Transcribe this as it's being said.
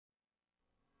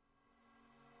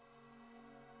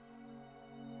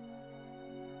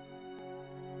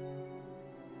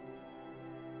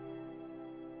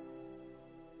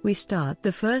We start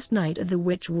the first night of the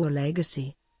Witchwar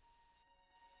Legacy.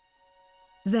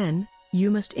 Then, you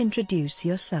must introduce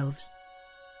yourselves.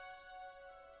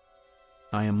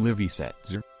 I am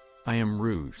Livysetzer. I am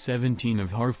Rouge 17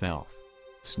 of Harfelf.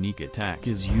 Sneak attack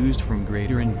is used from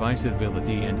greater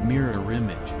invisibility and mirror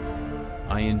image.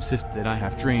 I insist that I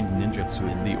have trained ninjutsu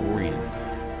in the Orient.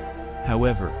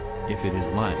 However, if it is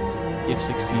lies, if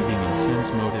succeeding in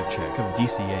sense motive check of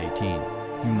DC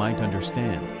 18, you might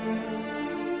understand.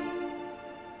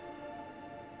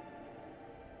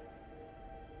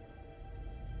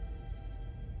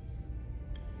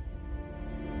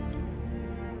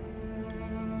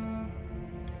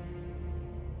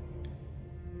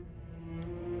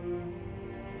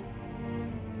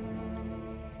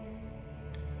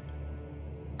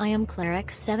 I am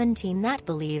Cleric 17 that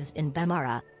believes in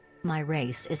Bemara. My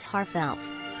race is Half-Elf.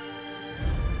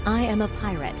 I am a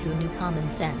pirate who knew common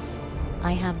sense.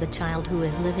 I have the child who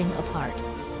is living apart.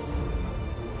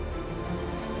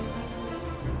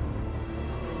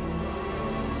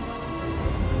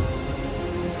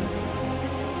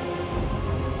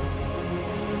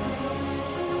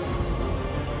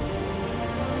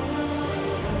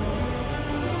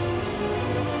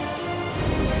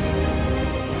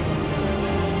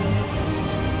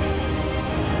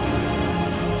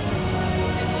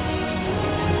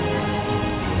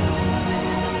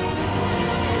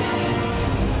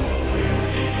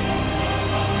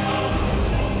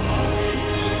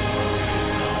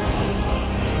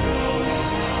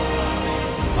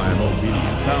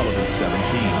 Paladin 17.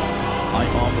 I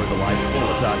offer the life full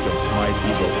attack of Smite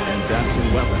Evil and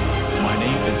Dancing Weapon. My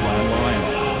name is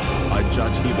Lionel. I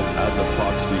judge evil as a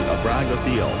proxy of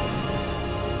Ragathiel.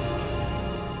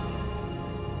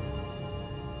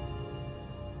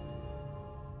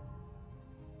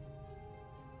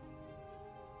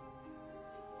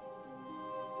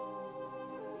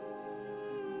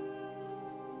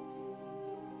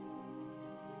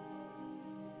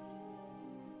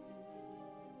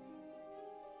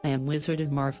 I am Wizard of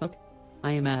Marfuk.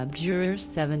 I am Abjurer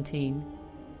 17.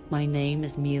 My name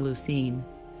is Melusine.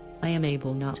 I am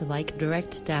able not to like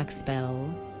direct attack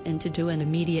spell, and to do an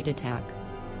immediate attack.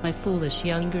 My foolish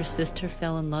younger sister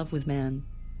fell in love with man.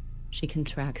 She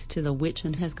contracts to the witch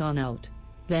and has gone out.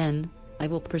 Then, I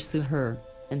will pursue her,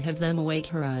 and have them awake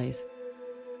her eyes.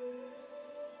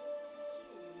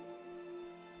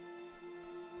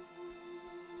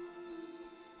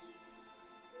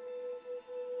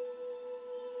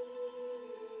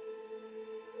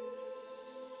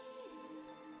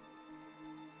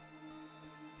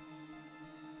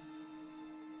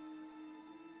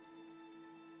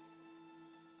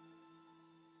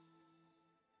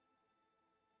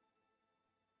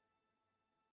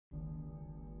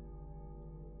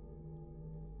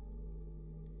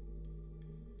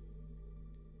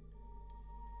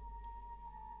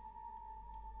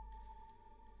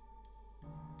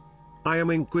 I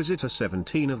am Inquisitor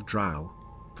 17 of Drow.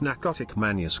 Narcotic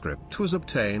manuscript was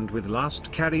obtained with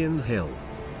last Carrion Hill.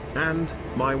 And,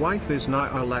 my wife is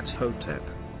Nyarlathotep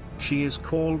Hotep. She is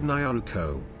called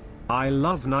Nyaruko. I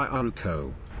love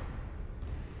Nyaruko.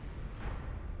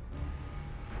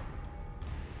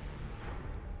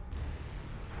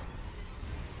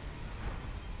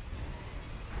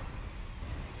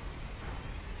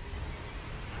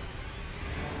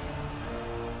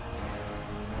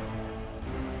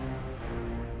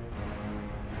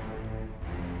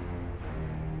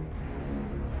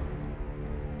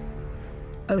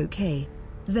 Okay.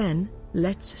 Then,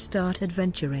 let's start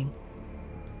adventuring.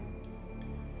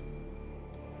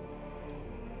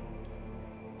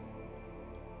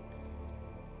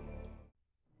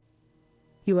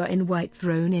 You are in White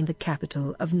Throne in the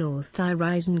capital of North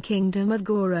Horizon Kingdom of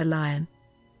Gora Lion.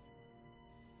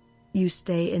 You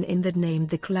stay in inn that named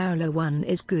the Clowler One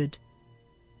is good.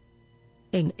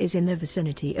 Inn is in the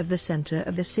vicinity of the center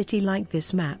of the city like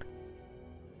this map.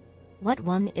 What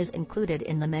one is included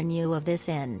in the menu of this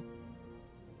inn?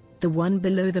 The one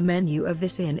below the menu of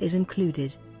this inn is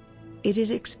included. It is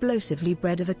explosively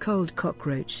bred of a cold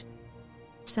cockroach.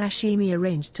 Sashimi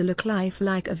arranged to look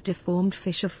lifelike of deformed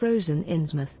fish of frozen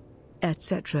Innsmouth,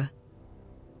 etc.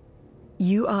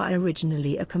 You are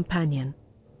originally a companion.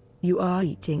 You are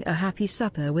eating a happy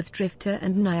supper with Drifter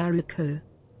and Nyaruko.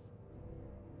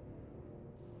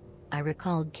 I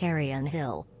recalled Carrion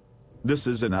Hill. This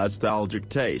is a nostalgic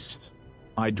taste.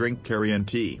 I drink carrion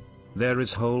tea. There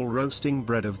is whole roasting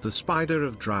bread of the Spider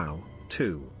of Drow,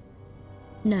 too.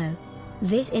 No.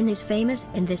 This inn is famous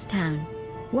in this town.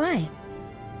 Why?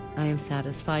 I am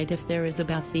satisfied if there is a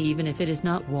bath even if it is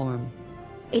not warm.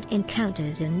 It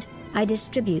encounters and I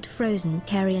distribute frozen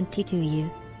carrion tea to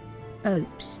you.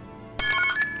 Oops.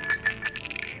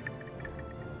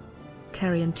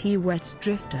 carrion tea wets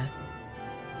Drifter.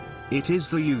 It is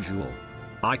the usual.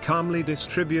 I calmly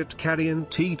distribute carrion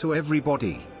tea to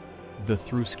everybody. The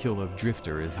through skill of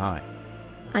Drifter is high.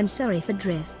 I'm sorry for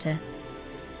Drifter.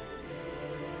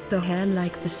 The hair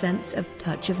like the sense of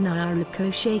touch of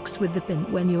Nyaruko shakes with the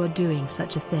pin when you are doing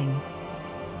such a thing.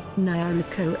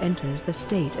 Nyaruko enters the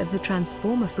state of the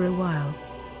transformer for a while.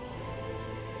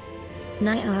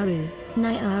 Nyaru,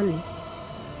 Nyaru.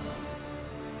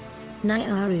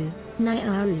 Nyaru,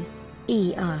 Nyaru.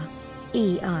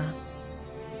 ER.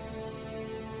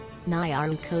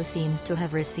 Nyaruko seems to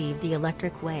have received the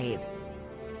electric wave.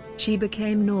 She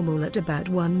became normal at about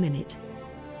 1 minute.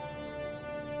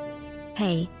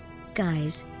 Hey,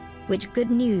 guys. Which good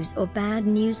news or bad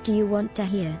news do you want to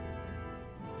hear?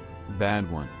 Bad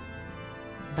one.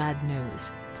 Bad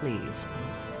news, please.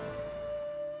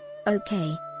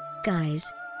 Okay,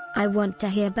 guys. I want to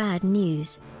hear bad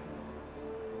news.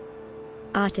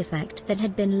 Artifact that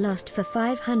had been lost for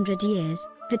 500 years,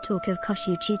 the torc of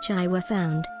Koshuchichai were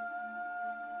found.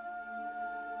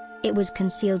 It was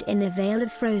concealed in a veil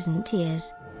of frozen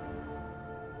tears.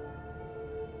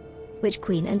 Witch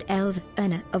Queen and Elf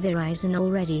Erna of Horizon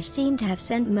already seem to have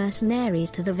sent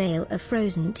mercenaries to the Veil of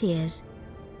Frozen Tears.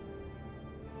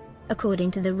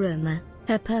 According to the rumor,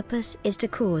 her purpose is to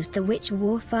cause the Witch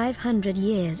War 500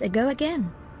 years ago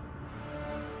again.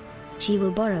 She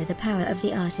will borrow the power of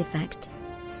the artifact.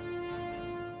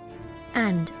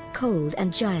 And, Cold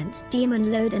and Giant's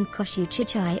Demon Lord and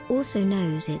Koshuchichai also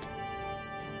knows it.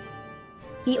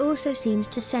 He also seems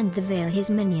to send the Veil his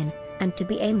minion, and to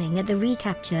be aiming at the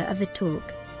recapture of the torc.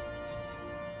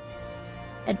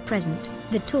 At present,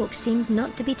 the torc seems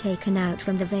not to be taken out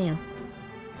from the Veil.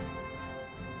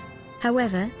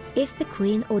 However, if the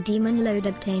Queen or Demon Lord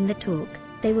obtain the torc,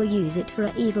 they will use it for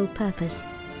an evil purpose.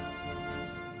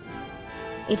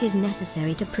 It is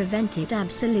necessary to prevent it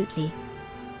absolutely.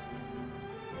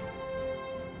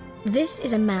 This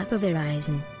is a map of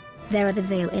Horizon. There are the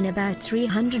Veil in about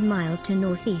 300 miles to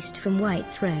northeast from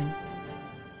White Throne.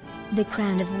 The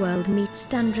Crown of World meets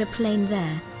Tundra Plain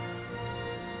there.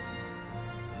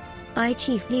 I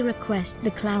chiefly request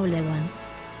the Clowler one.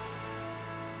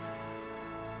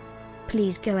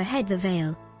 Please go ahead the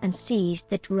Veil, and seize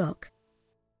that rock.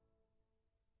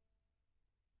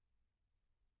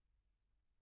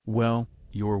 Well,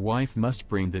 your wife must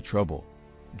bring the trouble.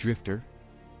 Drifter?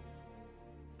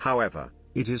 However,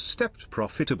 it is stepped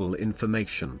profitable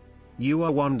information. You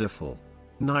are wonderful,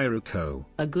 Nyaruko.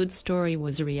 A good story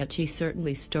was Riachi's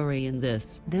certainly story in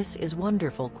this. This is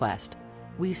wonderful quest.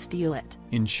 We steal it.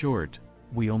 In short,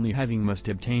 we only having must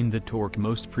obtain the torc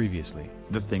most previously.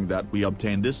 The thing that we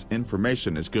obtain this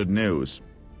information is good news.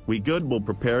 We good will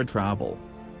prepare travel.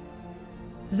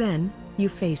 Then, you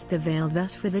face the Veil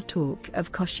thus for the torc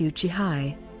of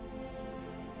Koshuchichai.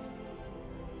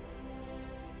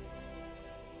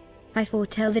 I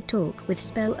foretell the torc with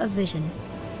spell of vision.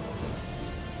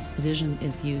 Vision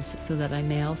is used so that I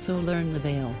may also learn the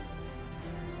Veil.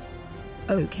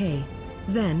 Okay.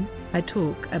 Then, I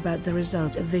talk about the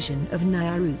result of vision of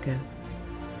Nyaruko.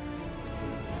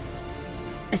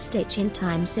 A stitch in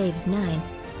time saves 9.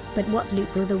 But what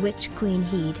loot will the Witch Queen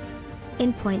heed?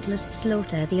 In pointless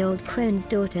slaughter the old crone's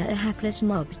daughter a hapless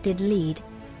mob did lead.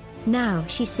 Now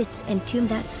she sits entombed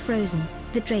that's frozen,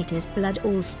 the traitor's blood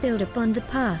all spilled upon the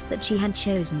path that she had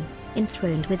chosen,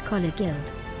 enthroned with collar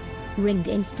gilt. Ringed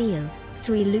in steel,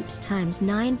 3 loops times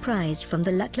 9 prized from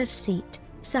the luckless seat,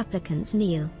 supplicants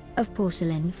kneel, of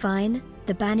porcelain fine,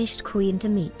 the banished queen to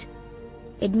meet.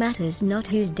 It matters not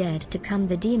who's dead to come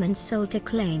the demon's soul to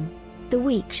claim. The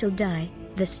weak shall die,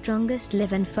 the strongest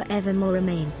live and forevermore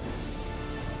remain.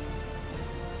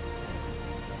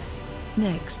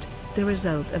 Next, the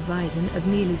result of Vision of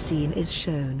Melusine is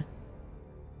shown.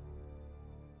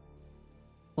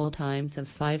 All times of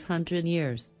 500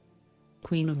 years.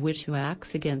 Queen of Witch who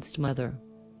acts against Mother.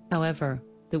 However,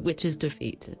 the witch is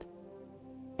defeated.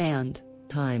 And,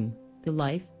 time, the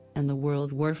life, and the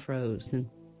world were frozen.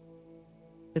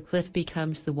 The cliff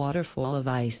becomes the waterfall of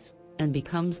ice, and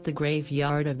becomes the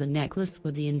graveyard of the necklace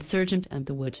with the insurgent and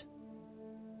the witch.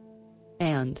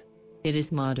 And, it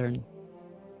is modern.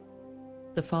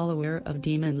 The follower of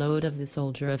Demon Lord of the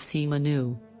Soldier of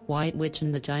Simanu, White Witch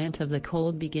and the Giant of the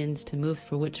Cold begins to move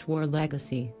for Witchwar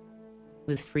Legacy.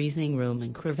 With freezing room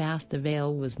and crevasse the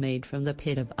veil was made from the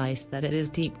pit of ice that it is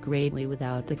deep greatly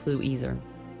without the clue either.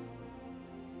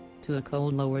 To a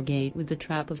cold lower gate with the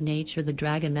trap of nature the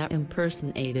dragon that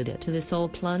impersonated it to the soul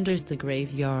plunders the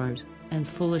graveyard, and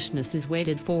foolishness is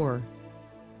waited for.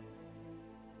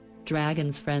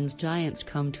 Dragon's friends giants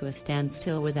come to a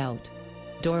standstill without.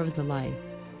 Door of the life,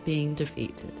 being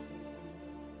defeated.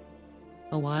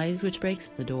 A wise witch breaks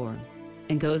the door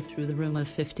and goes through the room of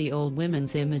 50 old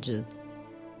women's images.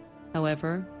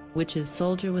 However, witch's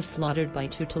soldier was slaughtered by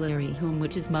tutelary whom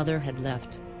witch's mother had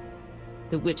left.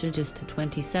 The witch ages to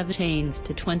 27 chains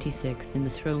to 26 in the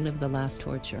throne of the last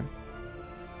torture.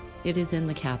 It is in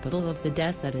the capital of the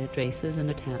death that it traces and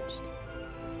attached.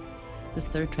 The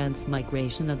third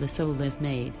transmigration of the soul is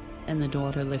made, and the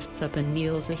daughter lifts up and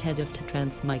kneels ahead of the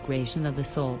transmigration of the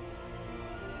soul.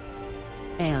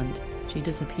 And she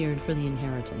disappeared for the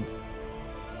inheritance.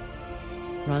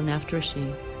 Run after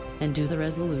she, and do the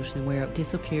resolution where it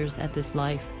disappears at this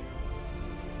life.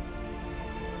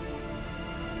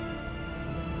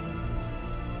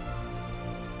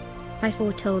 I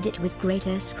foretold it with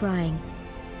greater scrying.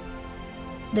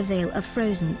 The Vale of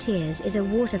Frozen Tears is a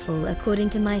waterfall according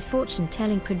to my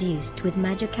fortune-telling, produced with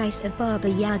magic ice of Baba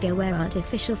Yaga where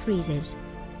artificial freezes.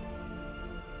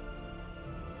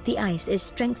 The ice is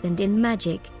strengthened in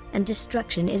magic, and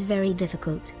destruction is very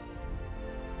difficult.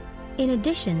 In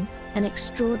addition, an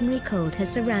extraordinary cold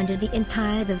has surrounded the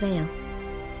entire the Vale.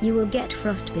 You will get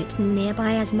frostbitten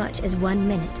nearby as much as 1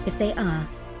 minute if they are.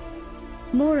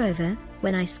 Moreover,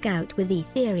 when I scout with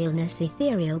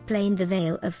ethereal plane, the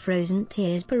Vale of Frozen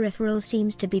Tears peripheral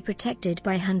seems to be protected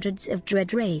by hundreds of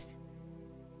dread wraith.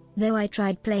 Though I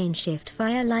tried plane shift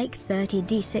fire, like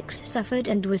 30d6 suffered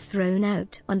and was thrown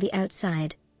out on the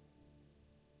outside.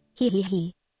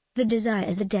 The desire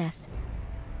is the death.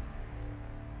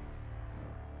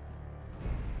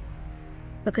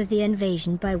 Because the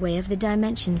invasion by way of the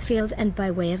dimension field and by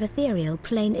way of ethereal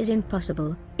plane is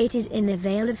impossible, it is in the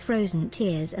Vale of Frozen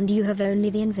Tears and you have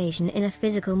only the invasion in a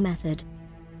physical method.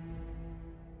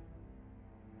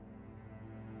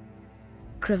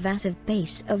 Crevasse of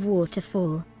base of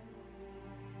waterfall.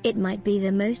 It might be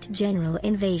the most general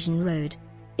invasion road.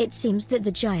 It seems that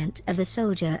the giant of the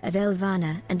soldier of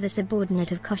Elvana and the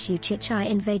subordinate of Koshuchichai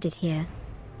invaded here.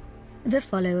 The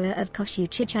follower of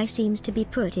Koshuchichai seems to be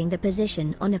putting the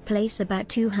position on a place about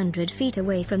 200 feet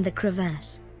away from the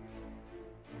crevasse.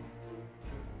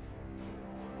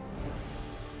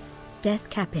 Death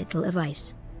Capital of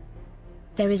Ice.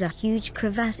 There is a huge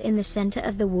crevasse in the center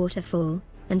of the waterfall,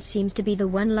 and seems to be the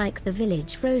one like the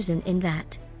village frozen in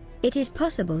that it is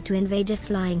possible to invade if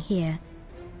flying here.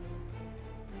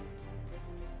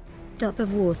 Top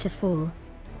of waterfall.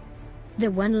 The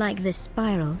one like the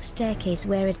spiral staircase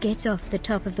where it gets off the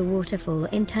top of the waterfall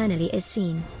internally is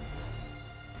seen.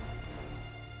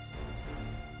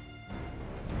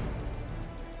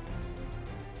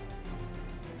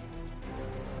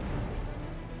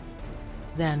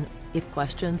 Then, it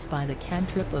questions by the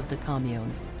cantrip of the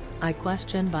commune. I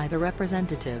question by the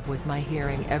representative with my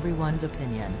hearing everyone's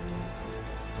opinion.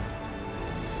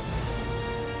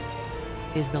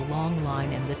 Is the long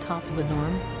line in the top the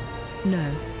norm?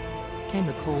 No. Can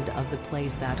the cold of the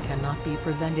place that cannot be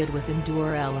prevented with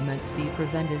endure elements be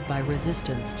prevented by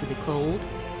resistance to the cold?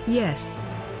 Yes.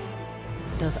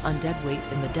 Does undead wait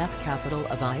in the death capital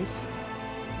of ice?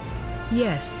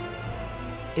 Yes.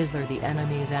 Is there the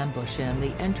enemy's ambush in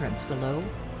the entrance below?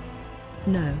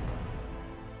 No.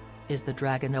 Is the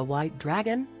dragon a white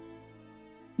dragon?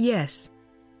 Yes.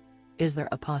 Is there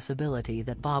a possibility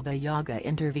that Baba Yaga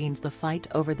intervenes the fight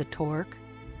over the torc?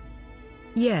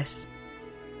 Yes.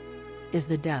 Is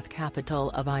the death capital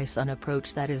of ice an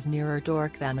approach that is nearer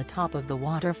torc than the top of the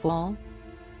waterfall?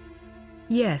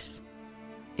 Yes.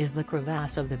 Is the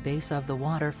crevasse of the base of the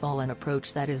waterfall an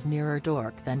approach that is nearer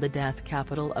torc than the death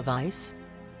capital of ice?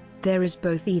 There is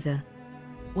both either.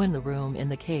 When the room in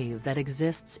the cave that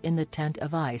exists in the tent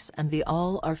of ice and the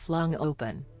all are flung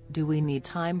open, do we need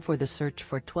time for the search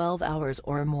for 12 hours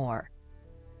or more?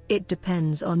 It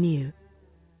depends on you.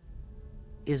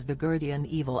 Is the guardian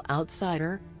evil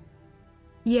outsider?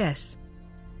 Yes.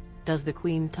 Does the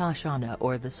Queen Tashana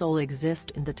or the soul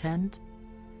exist in the tent?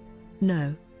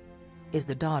 No. Is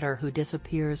the daughter who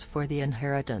disappears for the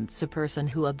inheritance a person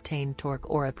who obtained torc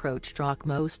or approached rock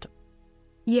most?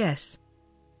 Yes.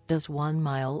 Does 1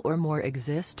 mile or more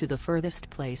exist to the furthest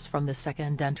place from the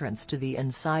second entrance to the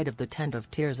inside of the tent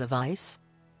of tears of ice?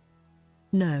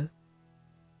 No.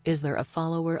 Is there a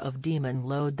follower of demon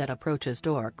load that approaches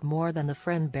torc more than the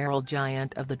friend barrel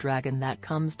giant of the dragon that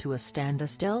comes to a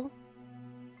standstill?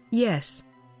 Yes.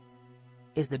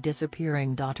 Is the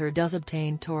disappearing daughter does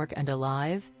obtain torc and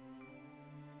alive?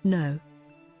 No.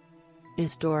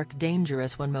 Is torc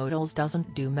dangerous when modals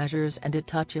doesn't do measures and it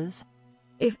touches?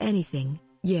 If anything,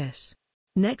 yes.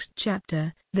 Next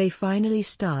chapter, they finally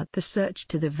start the search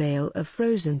to the Vale of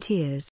Frozen Tears.